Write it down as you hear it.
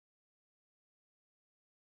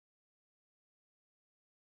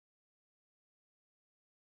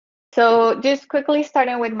So just quickly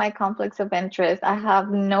starting with my conflicts of interest, I have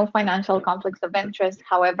no financial conflicts of interest.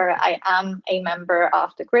 However, I am a member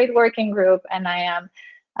of the GRADE working group, and I am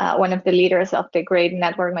one of the leaders of the GRADE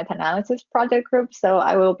Network Meta-Analysis Project Group. So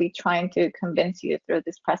I will be trying to convince you through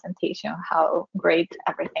this presentation how great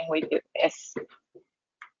everything we do is.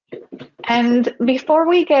 And before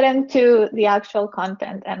we get into the actual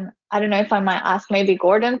content, and I don't know if I might ask maybe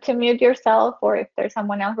Gordon to mute yourself, or if there's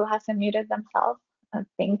someone else who hasn't muted themselves.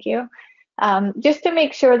 Thank you. Just to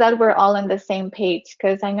make sure that we're all on the same page,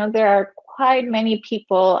 because I know there are quite many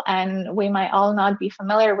people and we might all not be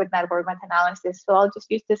familiar with network meta-analysis. So I'll just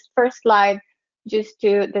use this first slide just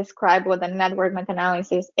to describe what the network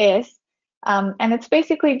meta-analysis is. And it's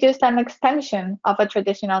basically just an extension of a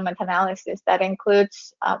traditional meta-analysis that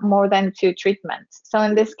includes more than 2 treatments. So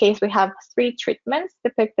in this case, we have 3 treatments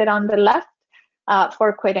depicted on the left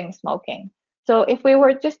for quitting smoking. So if we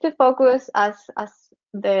were just to focus as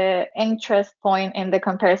the interest point in the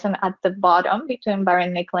comparison at the bottom between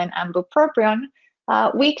varenicline and bupropion,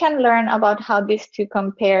 we can learn about how these two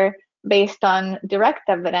compare based on direct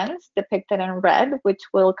evidence depicted in red, which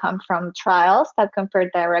will come from trials that compare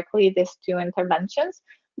directly these 2 interventions,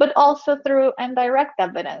 but also through indirect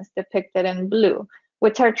evidence depicted in blue,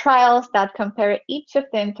 which are trials that compare each of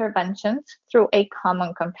the interventions through a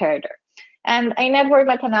common comparator. And a network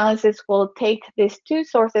meta-analysis will take these 2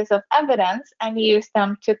 sources of evidence and use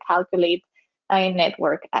them to calculate a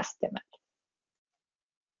network estimate.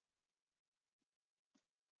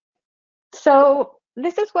 So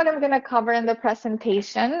this is what I'm going to cover in the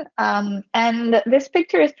presentation. And this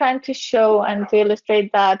picture is trying to show and to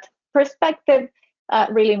illustrate that perspective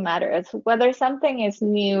really matters. Whether something is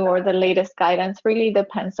new or the latest guidance really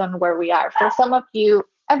depends on where we are. For some of you,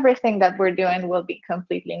 everything that we're doing will be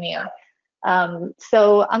completely new.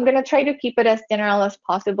 So I'm going to try to keep it as general as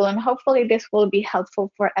possible, and hopefully this will be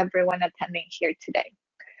helpful for everyone attending here today.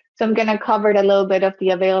 So I'm going to cover a little bit of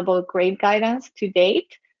the available GRADE guidance to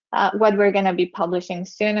date, what we're going to be publishing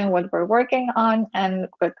soon and what we're working on, and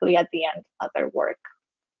quickly at the end, other work.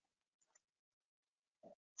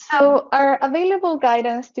 So our available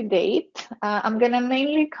guidance to date, I'm going to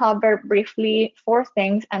mainly cover briefly 4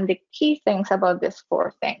 things and the key things about these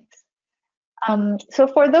 4 things. So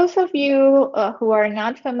for those of you who are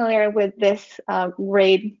not familiar with this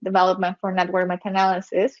GRADE development for network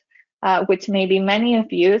meta-analysis, which may be many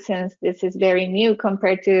of you since this is very new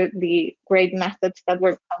compared to the GRADE methods that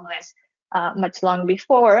were published much long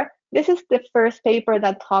before, this is the first paper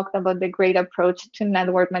that talked about the GRADE approach to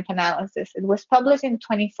network meta-analysis. It was published in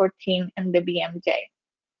 2014 in the BMJ.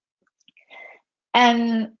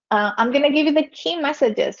 And I'm going to give you the key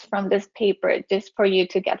messages from this paper just for you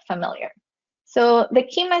to get familiar. So the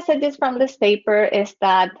key messages from this paper is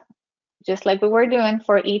that, just like we were doing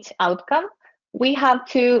for each outcome, we have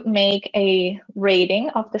to make a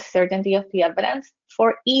rating of the certainty of the evidence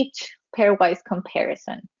for each pairwise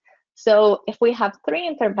comparison. So if we have 3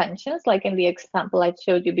 interventions, like in the example I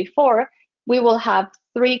showed you before, we will have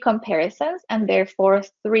 3 comparisons and therefore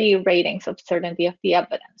 3 ratings of certainty of the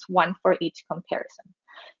evidence, 1 for each comparison.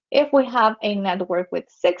 If we have a network with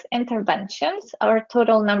 6 interventions, our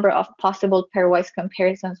total number of possible pairwise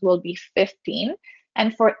comparisons will be 15.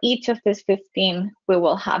 And for each of these 15, we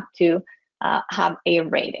will have to have a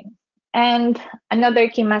rating. And another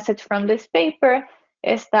key message from this paper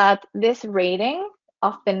is that this rating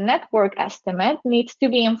of the network estimate needs to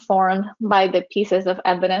be informed by the pieces of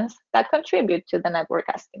evidence that contribute to the network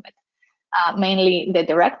estimate, mainly the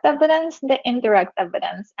direct evidence, the indirect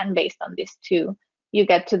evidence, and based on these 2, you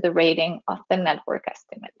get to the rating of the network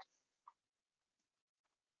estimate.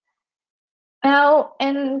 Now,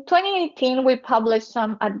 in 2018, we published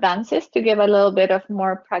some advances to give a little bit of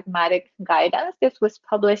more pragmatic guidance. This was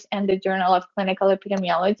published in the Journal of Clinical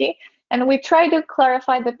Epidemiology, and we tried to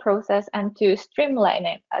clarify the process and to streamline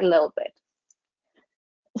it a little bit.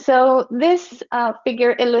 So this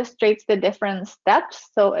figure illustrates the different steps.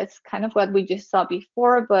 So it's kind of what we just saw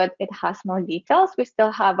before, but it has more details. We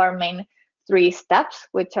still have our main 3 steps,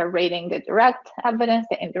 which are rating the direct evidence,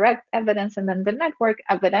 the indirect evidence, and then the network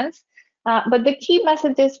evidence. But the key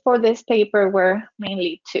messages for this paper were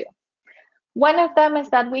mainly 2. One of them is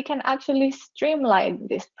that we can actually streamline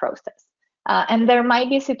this process. And there might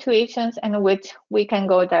be situations in which we can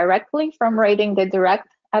go directly from rating the direct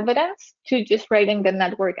evidence to just rating the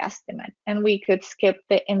network estimate, and we could skip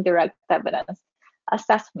the indirect evidence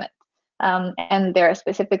assessment. And there are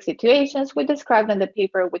specific situations we described in the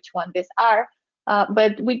paper which one these are,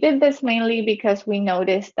 but we did this mainly because we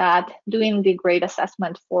noticed that doing the GRADE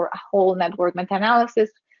assessment for a whole network meta-analysis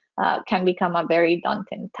can become a very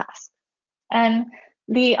daunting task. And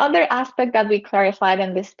The other aspect that we clarified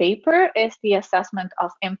in this paper is the assessment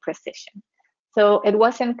of imprecision. So it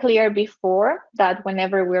wasn't clear before that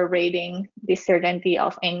whenever we're rating the certainty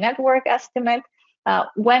of a network estimate,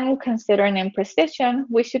 when considering imprecision,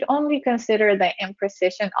 we should only consider the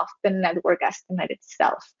imprecision of the network estimate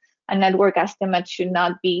itself. A network estimate should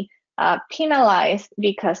not be penalized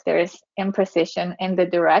because there is imprecision in the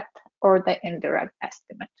direct or the indirect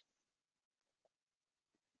estimate.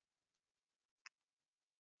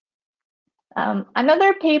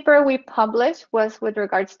 Another paper we published was with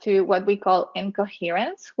regards to what we call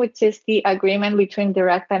incoherence, which is the agreement between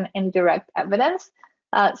direct and indirect evidence.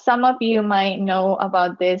 Some of you might know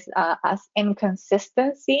about this as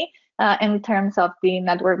inconsistency in terms of the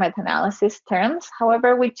network meta-analysis terms.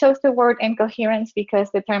 However, we chose the word incoherence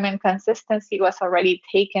because the term inconsistency was already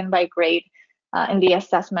taken by grade in the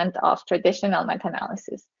assessment of traditional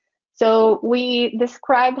meta-analysis. So we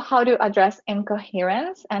described how to address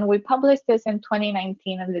incoherence, and we published this in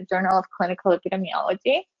 2019 in the Journal of Clinical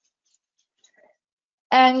Epidemiology.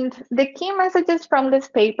 And the key messages from this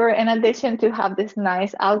paper, in addition to have this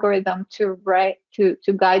nice algorithm to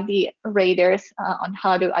guide the raters on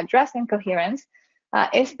how to address incoherence,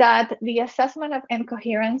 is that the assessment of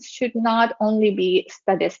incoherence should not only be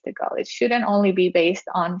statistical. It shouldn't only be based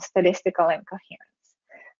on statistical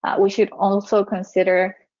incoherence. We should also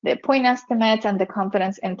consider the point estimates and the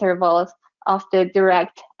confidence intervals of the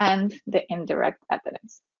direct and the indirect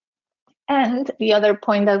evidence. And the other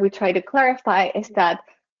point that we try to clarify is that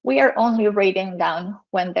we are only rating down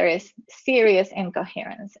when there is serious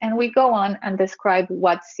incoherence. And we go on and describe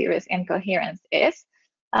what serious incoherence is,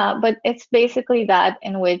 but it's basically that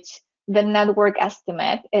in which the network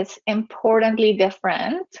estimate is importantly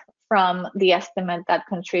different from the estimate that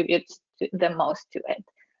contributes the most to it.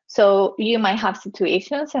 So you might have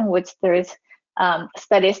situations in which there is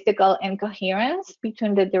statistical incoherence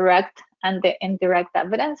between the direct and the indirect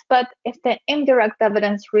evidence, but if the indirect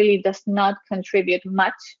evidence really does not contribute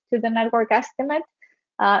much to the network estimate,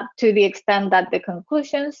 to the extent that the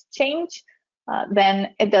conclusions change,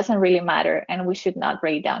 then it doesn't really matter, and we should not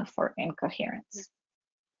rate down for incoherence.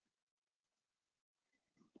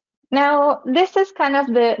 Now, this is kind of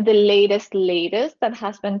the latest that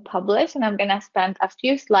has been published, and I'm going to spend a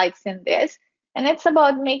few slides in this. And it's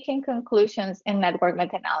about making conclusions in network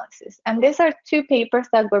meta-analysis. And these are two papers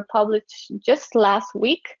that were published just last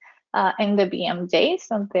week in the BMJ,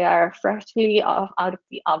 so they are freshly out of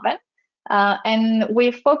the oven. And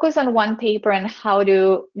we focus on one paper on how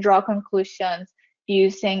to draw conclusions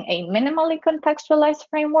using a minimally contextualized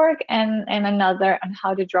framework, and another on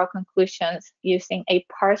how to draw conclusions using a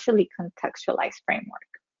partially contextualized framework.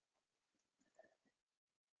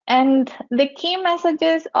 And the key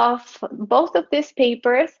messages of both of these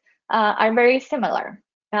papers are very similar.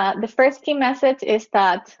 The first key message is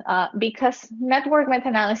that because network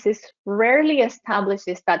meta-analysis rarely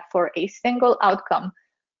establishes that for a single outcome,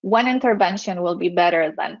 one intervention will be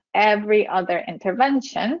better than every other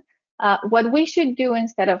intervention, what we should do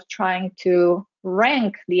instead of trying to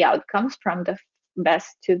rank the outcomes from the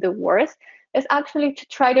best to the worst is actually to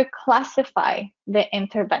try to classify the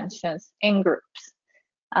interventions in groups.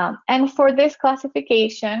 And for this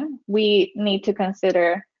classification, we need to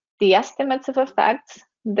consider the estimates of effects,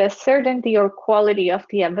 the certainty or quality of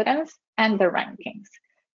the evidence, and the rankings.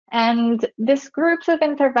 And these groups of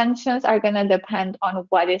interventions are going to depend on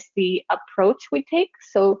what is the approach we take.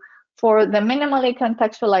 So for the minimally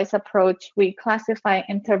contextualized approach, we classify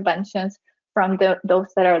interventions from those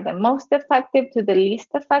that are the most effective to the least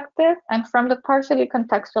effective. And from the partially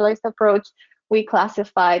contextualized approach, we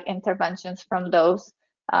classified interventions from those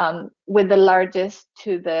with the largest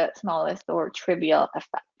to the smallest or trivial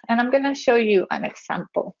effect. And I'm going to show you an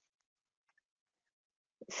example.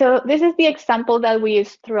 So this is the example that we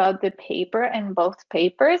used throughout the paper in both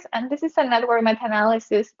papers. And this is a network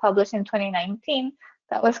meta-analysis published in 2019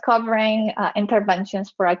 that was covering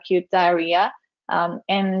interventions for acute diarrhea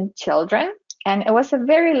in children. And it was a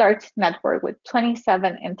very large network with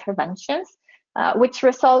 27 interventions, which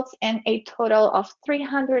results in a total of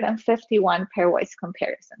 351 pairwise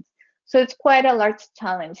comparisons. So it's quite a large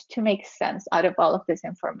challenge to make sense out of all of this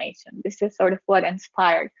information. This is sort of what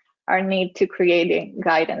inspired our need to creating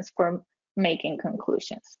guidance for making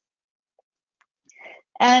conclusions.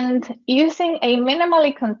 And using a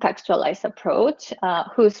minimally contextualized approach,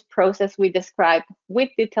 whose process we describe with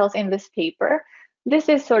details in this paper, this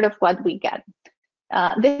is sort of what we get.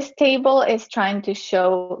 This table is trying to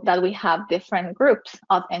show that we have different groups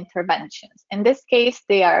of interventions. In this case,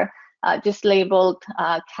 they are just labeled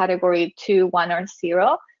category 2, 1, or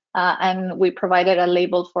 0. and we provided a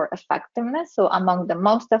label for effectiveness. So among the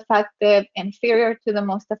most effective, inferior to the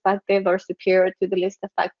most effective, or superior to the least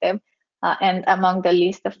effective, and among the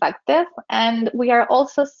least effective. And we are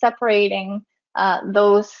also separating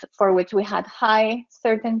those for which we had high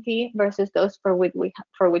certainty versus those for which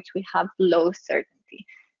we have low certainty.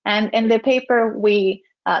 And in the paper, we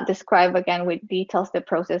describe again with details the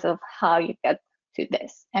process of how you get to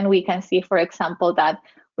this. And we can see, for example, that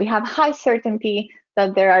we have high certainty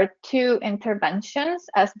that there are two interventions,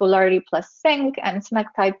 as Boulardi plus zinc and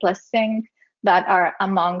smectide plus zinc, that are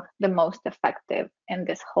among the most effective in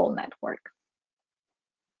this whole network.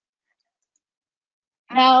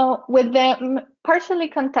 Now, with the partially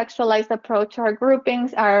contextualized approach, our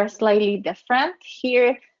groupings are slightly different.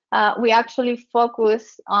 Here, we actually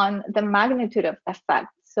focus on the magnitude of effect.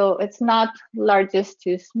 So it's not largest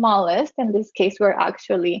to smallest. In this case, we're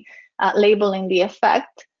actually labeling the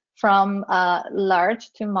effect from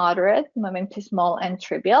large to moderate, moving to small and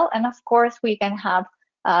trivial. And of course, we can have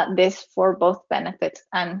this for both benefits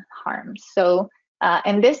and harms. So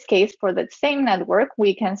in this case, for the same network,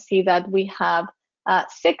 we can see that we have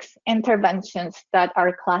 6 interventions that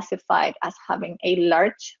are classified as having a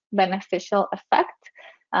large beneficial effect.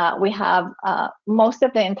 We have most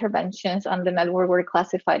of the interventions on the network were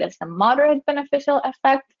classified as a moderate beneficial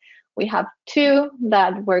effect. We have 2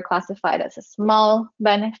 that were classified as a small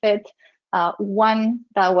benefit, 1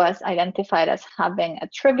 that was identified as having a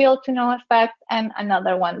trivial to no effect, and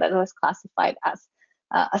another one that was classified as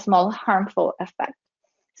a small harmful effect.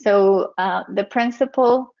 So the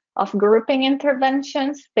principle of grouping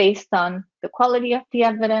interventions based on the quality of the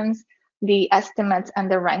evidence, the estimates, and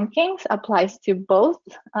the rankings applies to both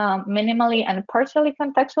minimally and partially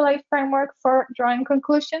contextualized framework for drawing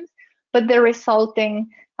conclusions, but the resulting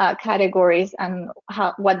categories and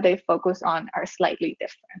what they focus on are slightly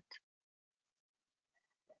different.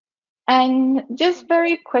 And just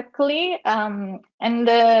very quickly,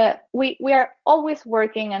 we are always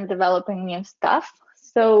working and developing new stuff.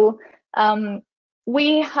 So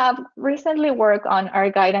we have recently worked on our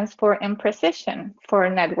guidance for imprecision for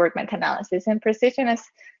network meta-analysis. Imprecision is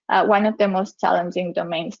one of the most challenging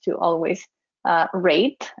domains to always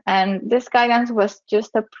rate. And this guidance was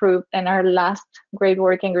just approved in our last grade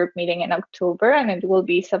working group meeting in October, and it will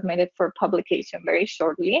be submitted for publication very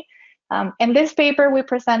shortly. In this paper, we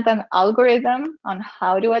present an algorithm on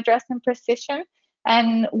how to address imprecision,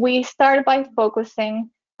 and we start by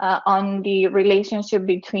focusing on the relationship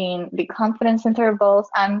between the confidence intervals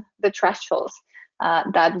and the thresholds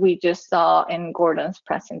that we just saw in Gordon's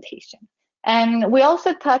presentation. And we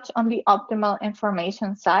also touch on the optimal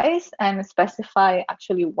information size and specify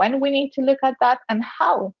actually when we need to look at that and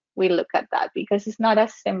how we look at that, because it's not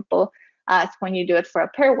as simple as when you do it for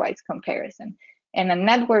a pairwise comparison. In a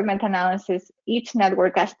network meta-analysis, each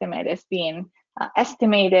network estimate is being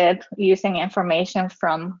estimated using information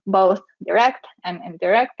from both direct and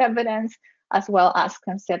indirect evidence, as well as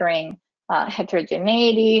considering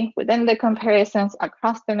heterogeneity within the comparisons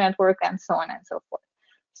across the network, and so on and so forth.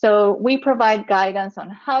 So we provide guidance on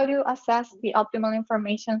how to assess the optimal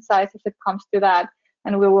information size if it comes to that,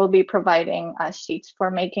 and we will be providing sheets for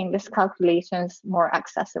making these calculations more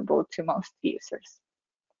accessible to most users.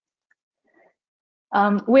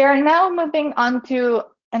 We are now moving on to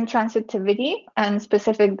intransitivity and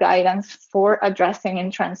specific guidance for addressing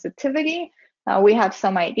intransitivity. We have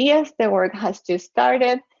some ideas. The work has just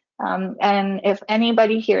started. And if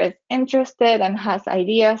anybody here is interested and has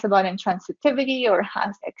ideas about intransitivity or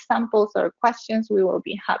has examples or questions, we will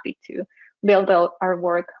be happy to build out our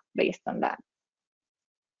work based on that.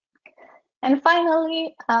 And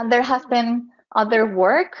finally, there has been other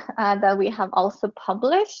work that we have also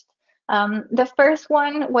published. The first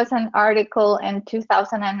one was an article in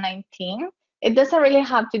 2019. It doesn't really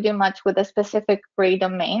have to do much with a specific gray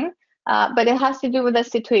domain, but it has to do with a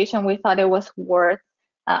situation we thought it was worth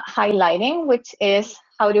highlighting, which is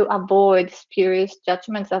how to avoid spurious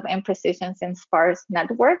judgments of imprecisions in sparse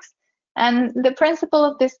networks. And the principle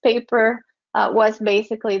of this paper was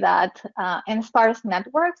basically that in sparse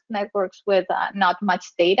networks with not much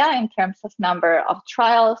data in terms of number of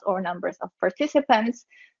trials or numbers of participants,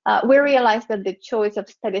 we realized that the choice of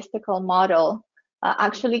statistical model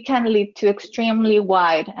actually can lead to extremely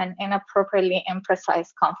wide and inappropriately imprecise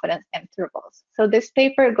confidence intervals. So this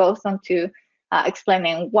paper goes on to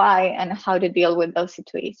explaining why and how to deal with those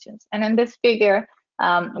situations. And in this figure,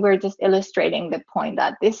 we're just illustrating the point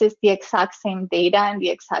that this is the exact same data and the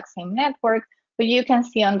exact same network, but you can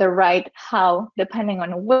see on the right how, depending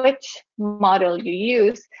on which model you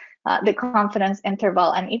use, the confidence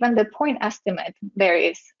interval and even the point estimate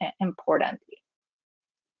varies importantly.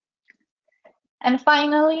 And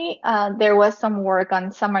finally, there was some work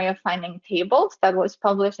on summary of finding tables that was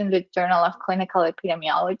published in the Journal of Clinical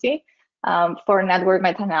Epidemiology for network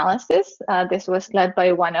meta-analysis. This was led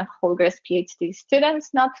by one of Holger's PhD students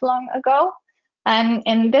not long ago. And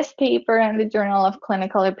in this paper in the Journal of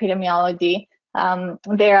Clinical Epidemiology,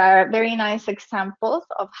 there are very nice examples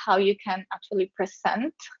of how you can actually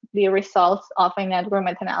present the results of a network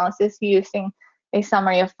meta-analysis using a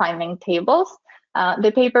summary of finding tables.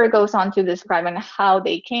 The paper goes on to describe how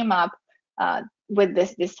they came up with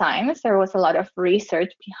this design. So there was a lot of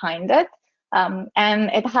research behind it. And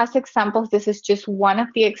it has examples. This is just one of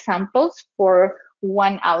the examples for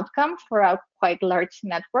one outcome for a quite large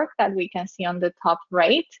network that we can see on the top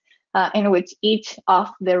right, in which each of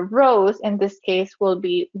the rows in this case will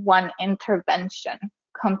be one intervention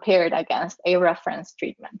compared against a reference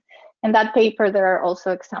treatment. In that paper, there are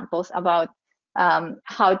also examples about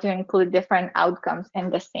how to include different outcomes in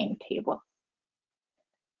the same table.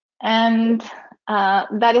 And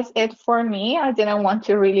that is it for me. I didn't want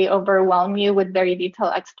to really overwhelm you with very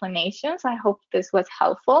detailed explanations. I hope this was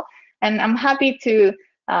helpful. And I'm happy to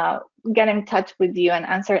get in touch with you and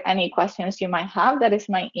answer any questions you might have. That is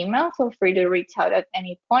my email. Feel free to reach out at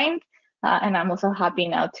any point. And I'm also happy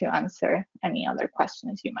now to answer any other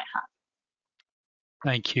questions you might have.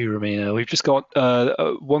 Thank you, Romina. We've just got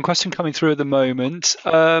one question coming through at the moment.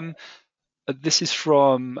 This is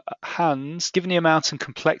from Hans. Given the amount and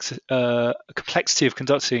complexity of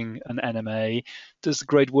conducting an NMA, does the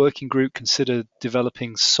grade working group consider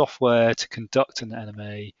developing software to conduct an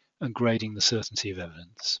NMA and grading the certainty of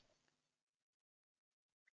evidence?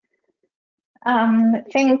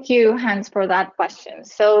 Thank you, Hans, for that question.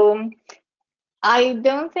 So I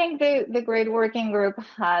don't think the grade working group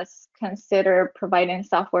has considered providing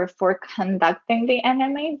software for conducting the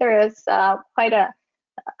NMA. There is quite a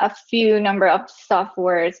few number of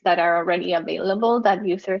softwares that are already available that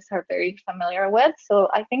users are very familiar with. So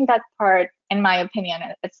I think that part, in my opinion,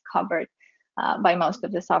 is covered by most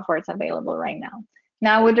of the softwares available right now.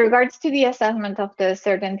 Now, with regards to the assessment of the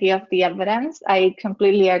certainty of the evidence, I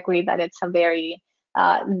completely agree that it's a very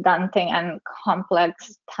daunting and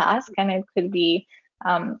complex task, and it could be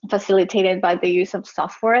facilitated by the use of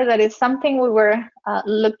software. That is something we were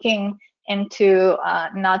looking into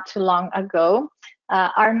not too long ago.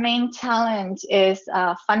 Our main challenge is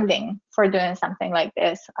funding for doing something like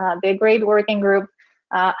this. The grade working group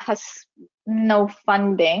has no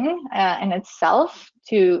funding in itself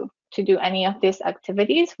to do any of these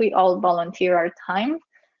activities. We all volunteer our time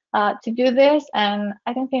to do this, and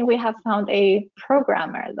I don't think we have found a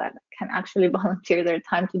programmer that can actually volunteer their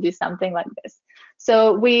time to do something like this.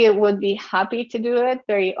 So we would be happy to do it,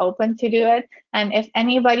 very open to do it. And if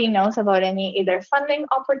anybody knows about any either funding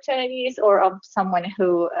opportunities or of someone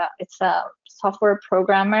who it's a software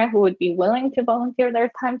programmer who would be willing to volunteer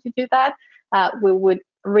their time to do that, we would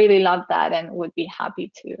really love that and would be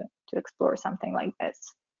happy to explore something like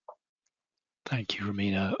this. Thank you,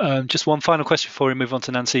 Romina. Just one final question before we move on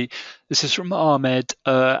to Nancy. This is from Ahmed.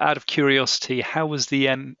 Out of curiosity, how was the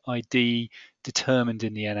MID determined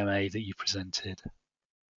in the NMA that you presented?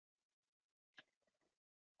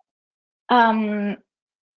 I'll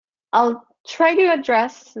try to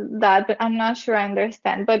address that, but I'm not sure I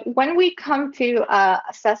understand. But when we come to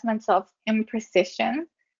assessments of imprecision,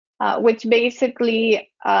 which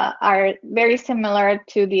basically are very similar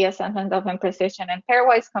to the assessment of imprecision and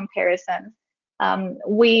pairwise comparison,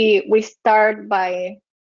 we start by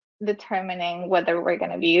determining whether we're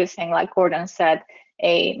going to be using, like Gordon said,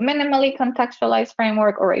 a minimally contextualized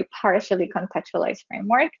framework or a partially contextualized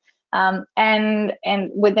framework. And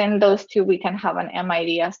within those two, we can have an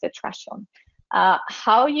MID as the threshold.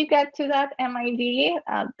 How you get to that MID,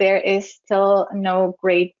 there is still no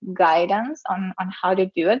great guidance on how to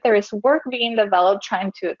do it. There is work being developed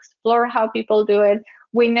trying to explore how people do it.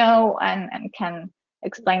 We know and can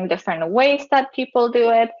explain different ways that people do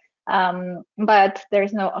it, but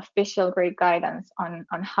there's no official great guidance on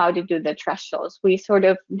how to do the thresholds. We sort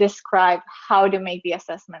of describe how to make the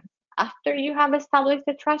assessment after you have established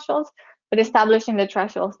the thresholds, but establishing the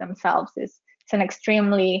thresholds themselves is an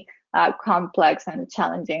extremely complex and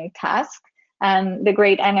challenging task. And the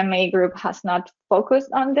great NMA group has not focused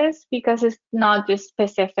on this because it's not just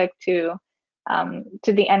specific to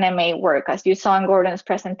the NMA work. As you saw in Gordon's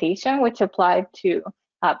presentation, which applied to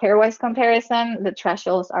pairwise comparison, the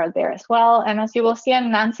thresholds are there as well. And as you will see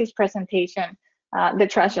in Nancy's presentation, the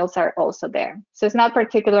thresholds are also there. So it's not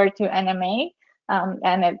particular to NMA,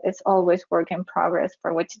 and it's always work in progress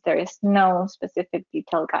for which there is no specific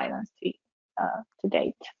detailed guidance to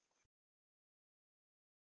date.